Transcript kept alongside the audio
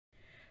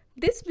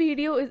This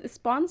video is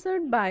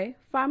sponsored by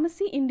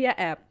Pharmacy India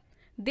app.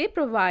 They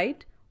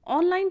provide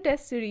online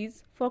test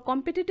series for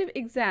competitive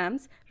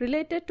exams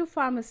related to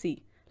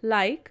pharmacy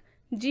like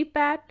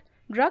Gpat,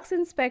 Drugs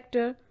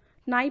Inspector,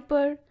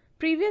 Sniper,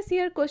 previous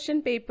year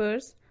question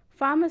papers,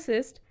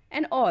 pharmacist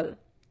and all.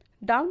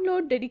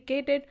 Download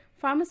dedicated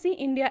Pharmacy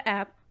India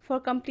app for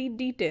complete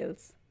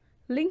details.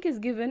 Link is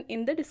given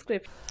in the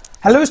description.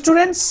 Hello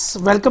students,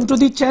 welcome to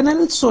the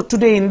channel. So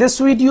today in this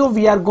video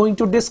we are going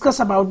to discuss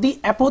about the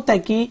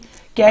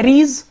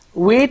Apothecaries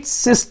weight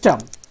system.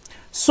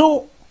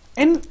 So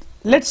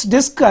let's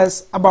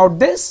discuss about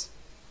this.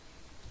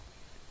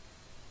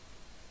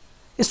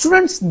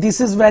 Students,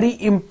 this is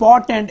very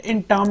important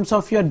in terms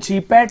of your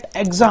Gpat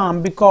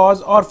exam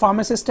or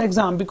pharmacist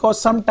exam, because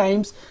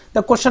sometimes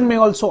the question may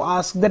also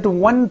ask that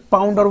 1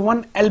 pound or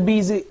 1 lb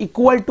is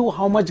equal to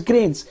how much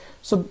grains.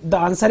 So the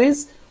answer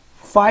is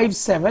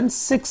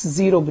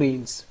 5760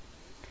 grains,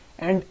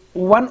 and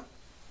 1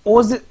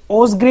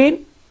 oz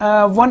grain,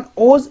 1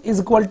 oz is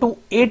equal to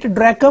 8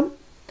 drachm,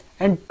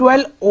 and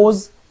 12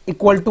 oz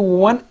equal to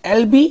 1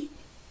 lb,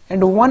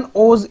 and 1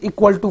 oz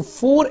equal to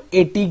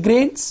 480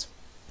 grains,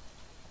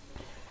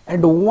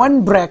 and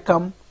 1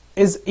 drachm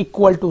is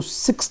equal to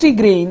 60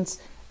 grains,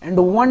 and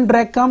 1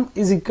 drachm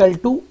is equal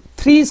to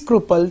 3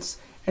 scruples,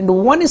 and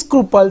 1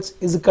 scruples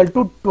is equal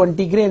to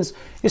 20 grains.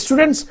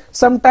 Students,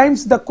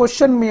 sometimes the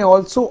question may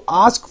also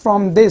ask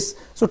from this,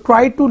 so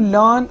try to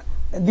learn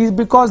this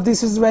because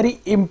this is very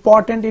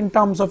important in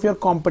terms of your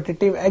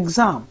competitive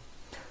exam.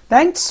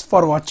 Thanks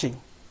for watching.